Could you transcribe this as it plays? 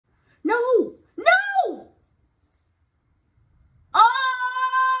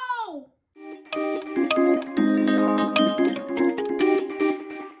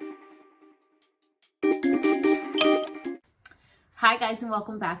guys, and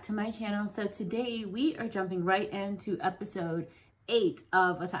welcome back to my channel. So today we are jumping right into episode 8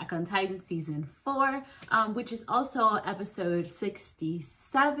 of Attack on Titan season 4, which is also episode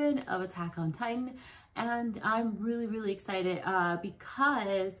 67 of Attack on Titan. And I'm really excited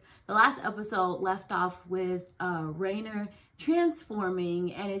because the last episode left off with Rainer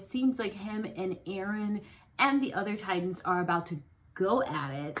transforming, and it seems like him and Eren and the other Titans are about to go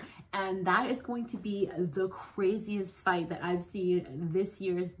at it, and that is going to be the craziest fight that I've seen this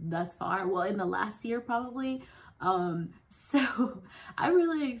year thus far. Well, in the last year probably. So I'm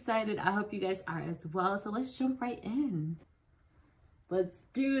really excited. I hope you guys are as well. So let's jump right in. Let's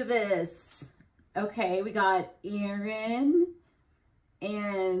do this. Okay, we got Eren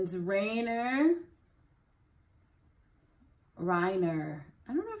and Rainer. I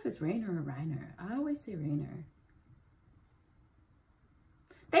don't know if it's Rainer or Reiner. I always say Rainer.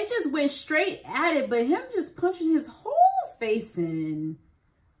 They just went straight at it, but him just punching his whole face in.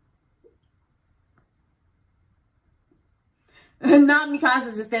 And not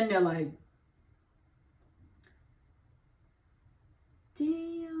Mikasa's just standing there like,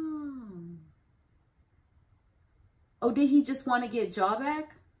 damn. Oh, did he just want to get Jaw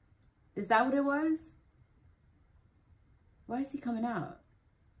back? Is that what it was? Why is he coming out?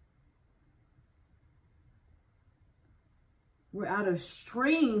 We're out of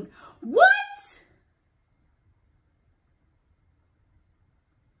strength. What?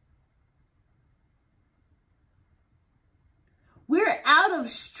 We're out of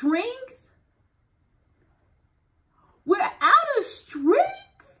strength? We're out of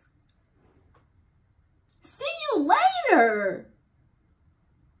strength? See you later.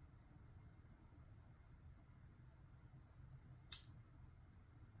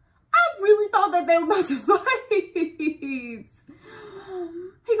 I really thought that they were about to fight.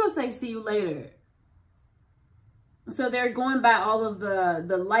 He gonna say, see you later. So they're going by all of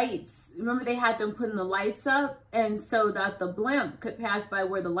the lights. Remember they had them putting the lights up, and so that the blimp could pass by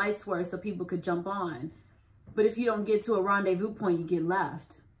where the lights were so people could jump on. But if you don't get to a rendezvous point, you get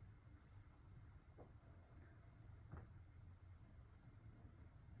left.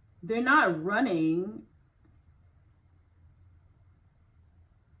 They're not running.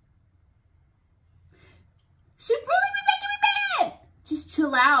 She'd really be making me mad. Just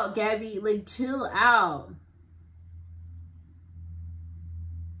chill out, Gabby. Like, chill out.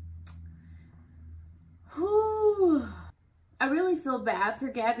 Whew. I really feel bad for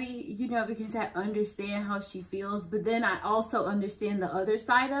Gabby, you know, because I understand how she feels, but then I also understand the other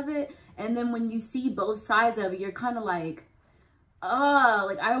side of it. And then when you see both sides of it, you're kind of like,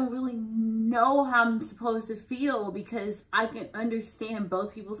 like, I don't really know how I'm supposed to feel because I can understand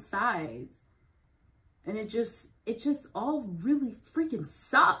both people's sides. And it just all really freaking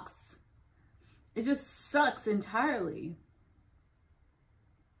sucks. It just sucks entirely.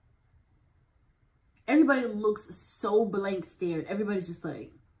 Everybody looks so blank stared. Everybody's just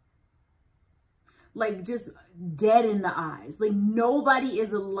like just dead in the eyes. Like nobody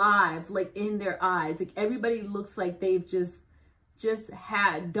is alive, like in their eyes. Like everybody looks like they've just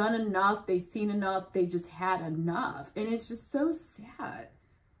had done enough. They've seen enough. They've just had enough. And it's just so sad.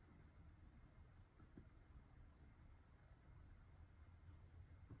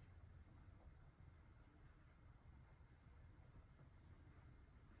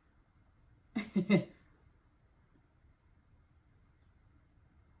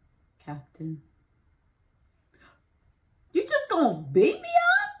 Captain, you just gonna beat me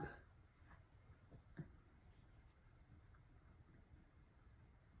up?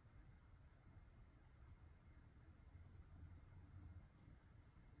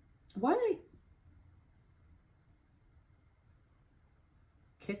 Why they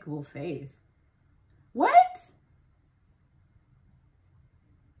kickable face? What?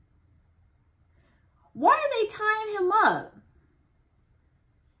 Why are they tying him up?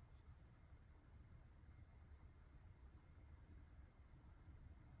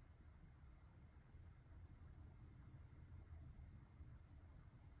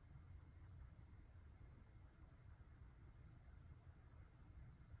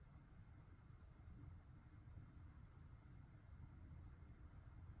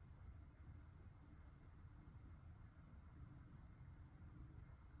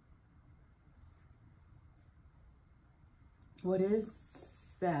 What is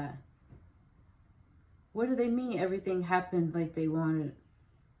that? What do they mean everything happened like they wanted?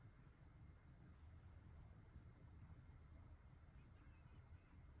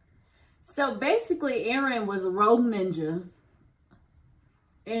 So basically Eren was a rogue ninja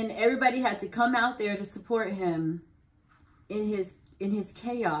and everybody had to come out there to support him in his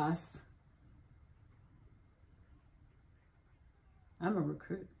chaos. I'm a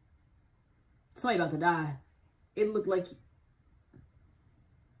recruit. Somebody about to die. It looked like...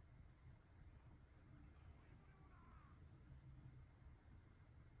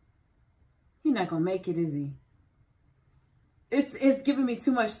 He's not gonna make it, is he? It's giving me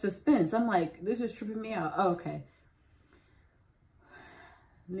too much suspense. I'm like, this is tripping me out. Oh, okay.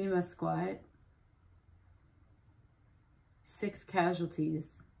 Lima squad. 6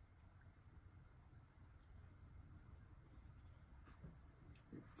 casualties.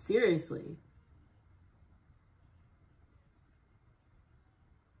 Seriously.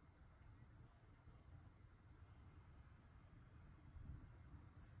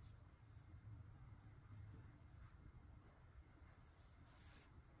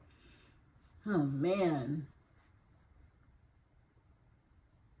 Oh, man.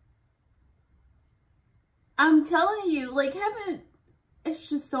 I'm telling you, like, it's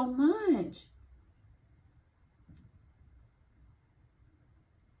just so much.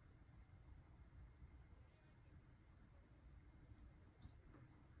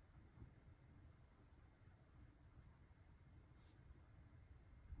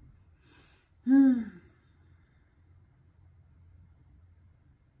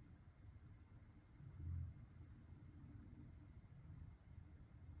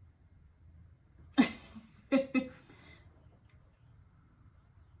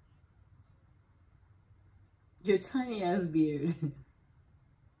 Your tiny ass beard.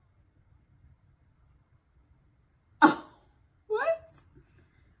 Oh, what?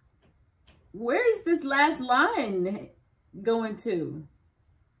 Where is this last line going to?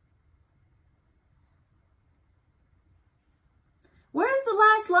 Where's the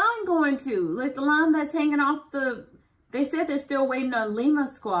last line going to? Like the line that's hanging off the... They said they're still waiting on Lima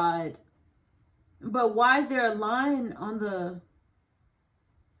squad. But why is there a line on the...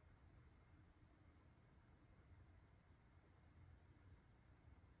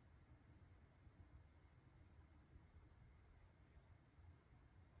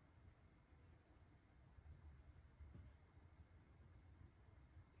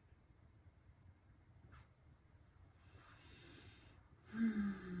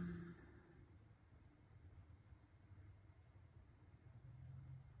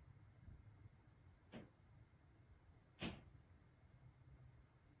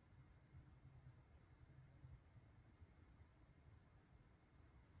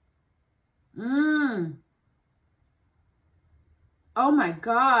 Oh my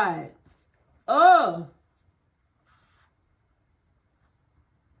God. Oh.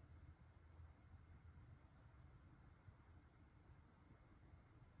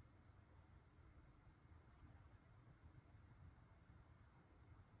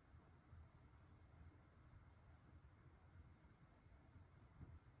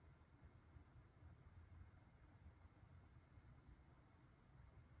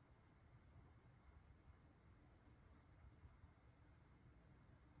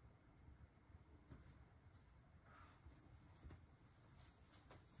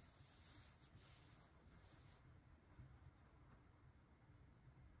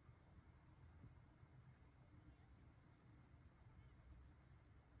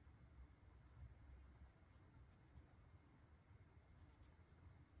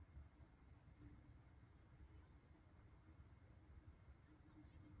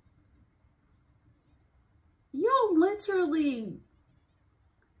 Y'all literally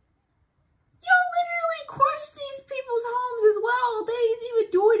crushed these people's homes as well. They didn't even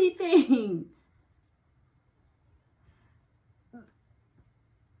do anything.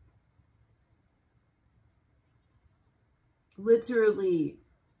 Literally.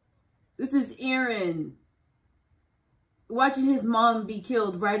 This is Aaron watching his mom be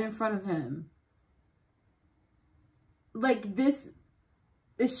killed right in front of him. Like this,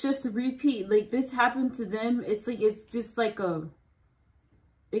 it's just a repeat. Like this happened to them. It's like, it's just like a,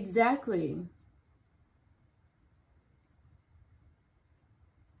 exactly.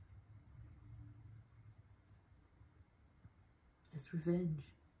 It's revenge.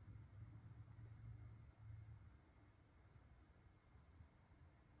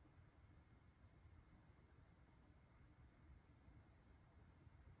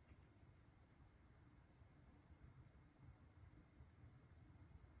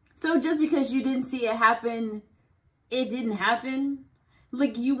 So just because you didn't see it happen, it didn't happen?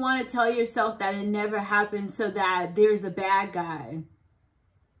 Like you want to tell yourself that it never happened so that there's a bad guy.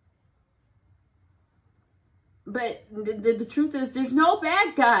 But the truth is there's no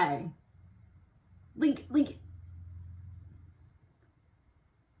bad guy. Like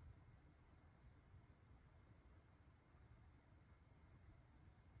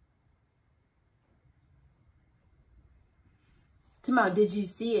Tomorrow, did you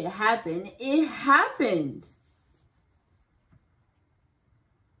see it happen? It happened.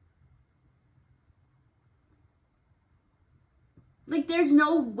 Like, there's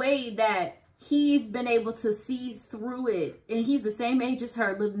no way that he's been able to see through it. And he's the same age as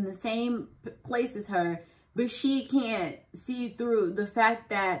her, lived in the same place as her. But she can't see through the fact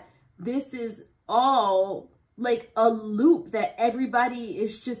that this is all like a loop that everybody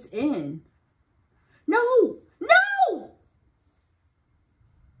is just in. No! No!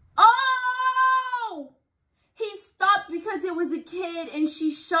 Oh! He stopped because it was a kid and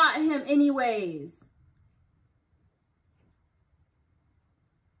she shot him anyways.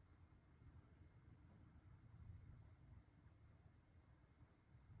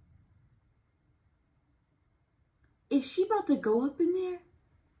 Is she about to go up in there?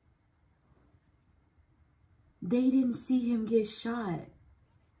 They didn't see him get shot.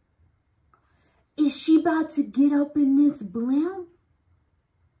 Is she about to get up in this blimp?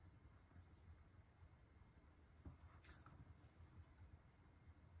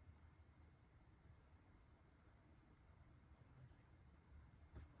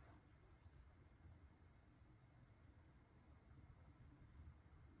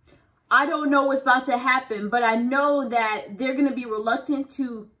 I don't know what's about to happen, but I know that they're going to be reluctant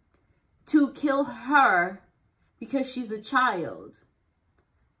to kill her because she's a child,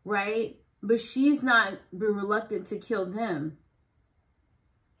 right? But she's not reluctant to kill them.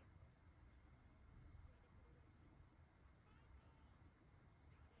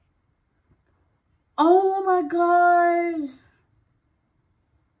 Oh my God.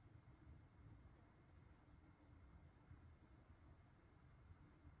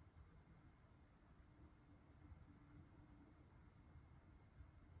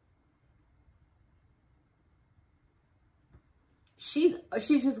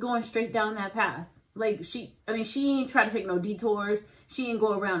 She's just going straight down that path. Like she ain't try to take no detours. She ain't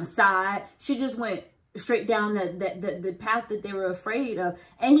go around the side. She just went straight down the path that they were afraid of.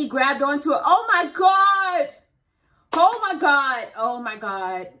 And he grabbed onto her. Oh my God. Oh my God. Oh my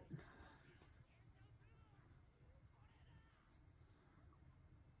God.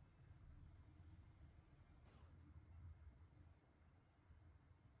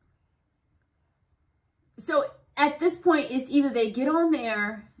 So at this point, it's either they get on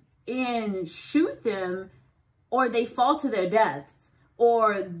there and shoot them, or they fall to their deaths,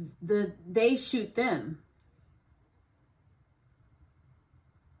 or they shoot them.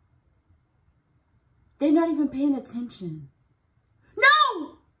 They're not even paying attention. No!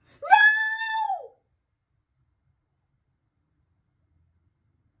 No!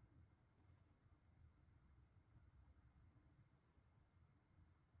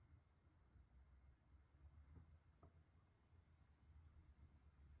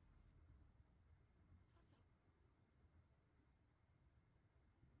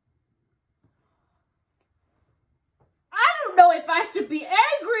 I don't know if I should be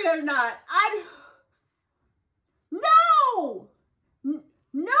angry or not. No!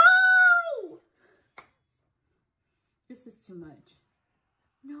 No! This is too much.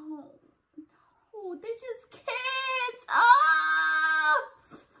 No. No. They're just kids. Ah!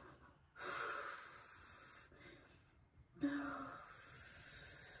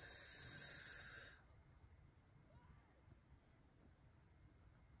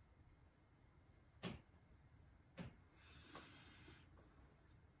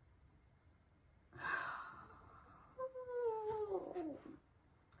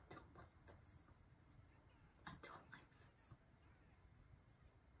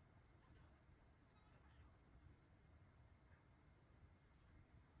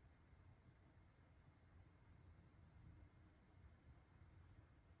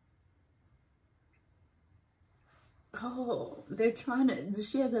 Oh, they're trying to,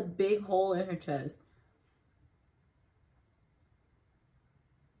 she has a big hole in her chest.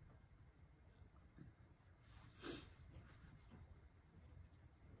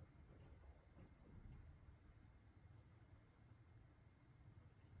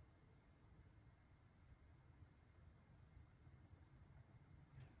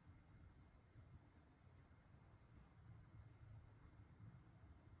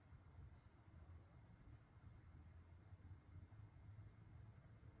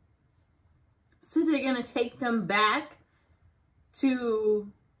 So they're going to take them back to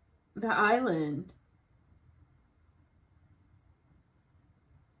the island.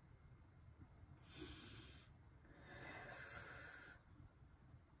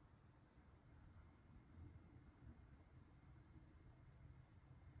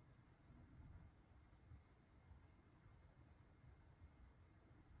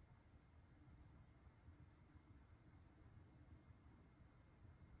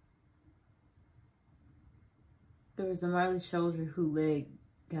 There was a Marley soldier who led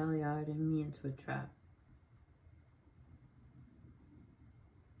Galliard and me into a trap.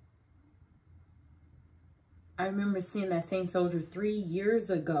 I remember seeing that same soldier 3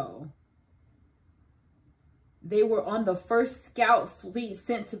 years ago. They were on the first scout fleet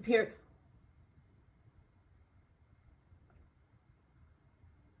sent to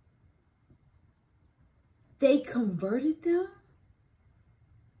They converted them?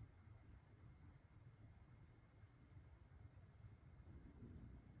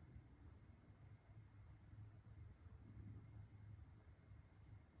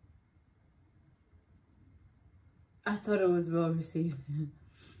 I thought it was well received.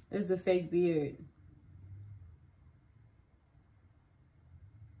 It's a fake beard.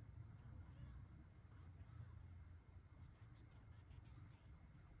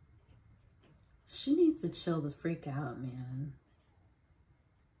 She needs to chill the freak out, man.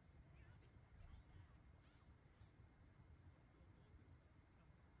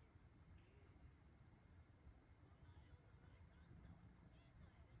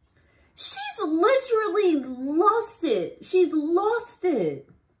 She's literally lost it. She's lost it.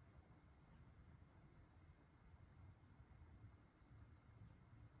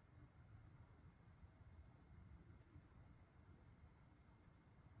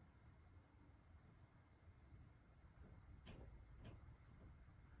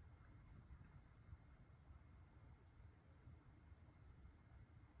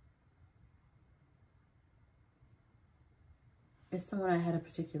 It's someone I had a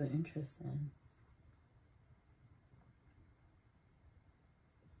particular interest in.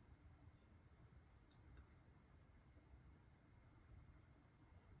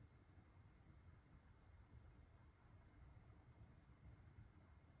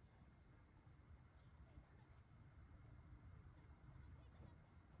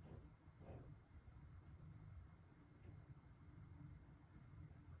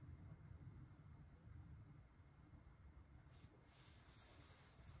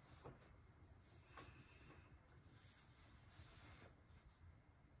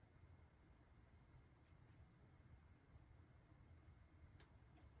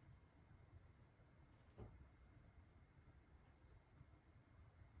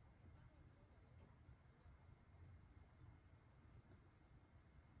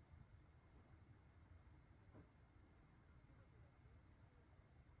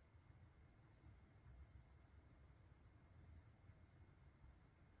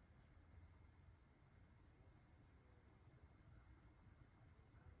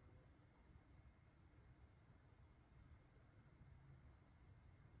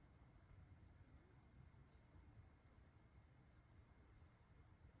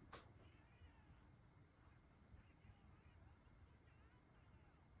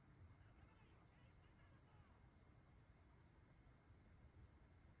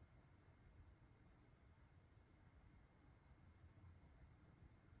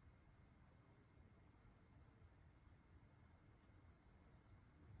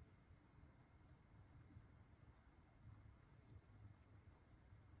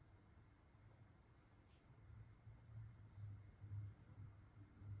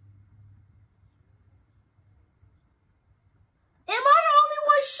 Am I the only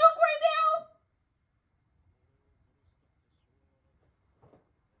one shook right now?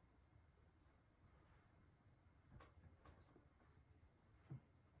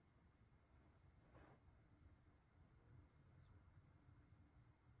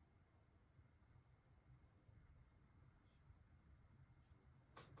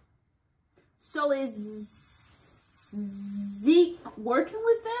 So is Zeke working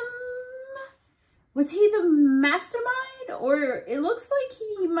with them? Was he the mastermind? Or it looks like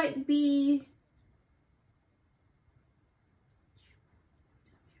he might be...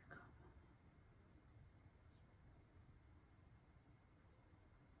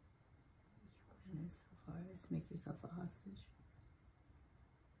 So far as make yourself a hostage.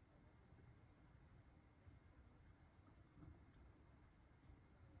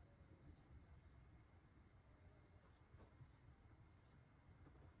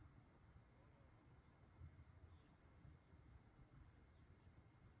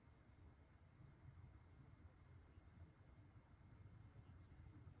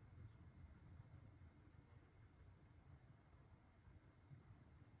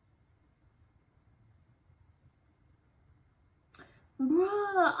 Bruh,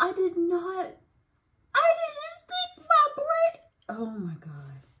 I didn't think my brain. Oh my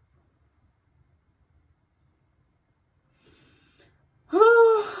God.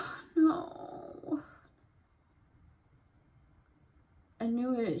 Oh, no. I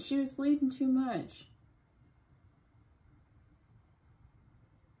knew it. She was bleeding too much.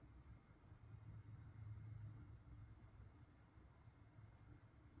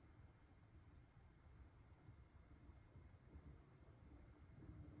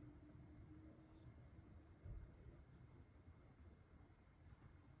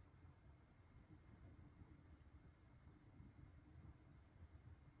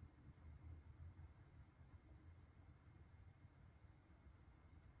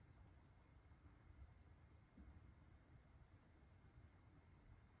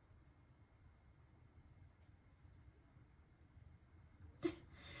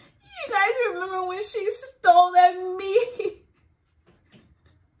 remember when she stole that meat.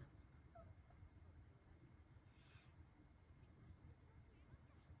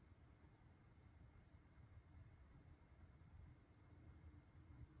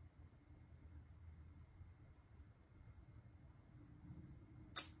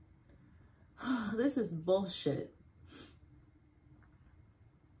 This is bullshit.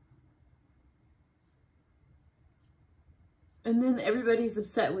 And then everybody's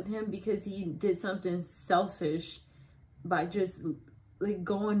upset with him because he did something selfish by just like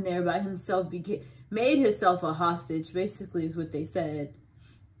going there by himself, made himself a hostage, basically is what they said,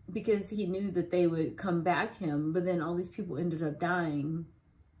 because he knew that they would come back him, but then all these people ended up dying.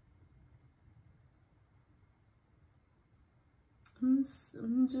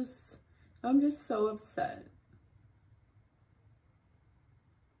 I'm just so upset.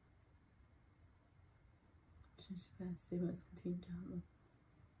 They must continue down.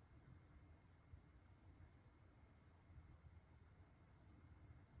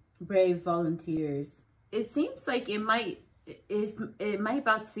 Brave volunteers. It seems like it might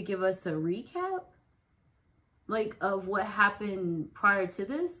about to give us a recap, like, of what happened prior to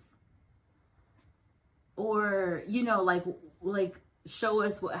this, or, you know, like show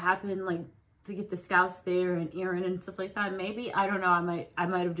us what happened, like, to get the scouts there and Aaron and stuff like that. Maybe, I don't know, I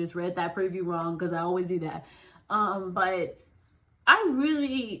might have just read that preview wrong, because I always do that. But I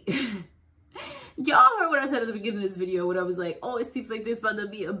really y'all heard what I said at the beginning of this video when I was like, oh, it seems like there's about to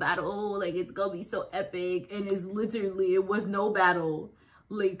be a battle, like it's gonna be so epic, and it's literally, it was no battle.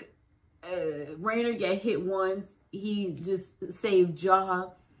 Like, Rainer get hit once, he just saved Ja.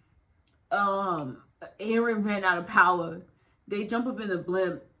 Aaron ran out of power, they jump up in the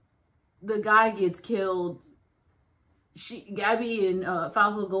blimp, the guy gets killed, Gabby and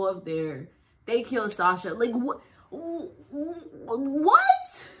Falco go up there, they kill Sasha. Like, what?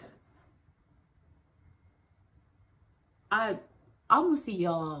 I'm gonna see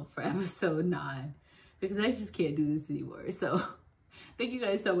y'all for episode 9, because I just can't do this anymore. So thank you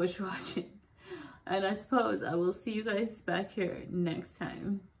guys so much for watching, and I suppose I will see you guys back here next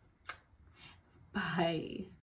time. Bye.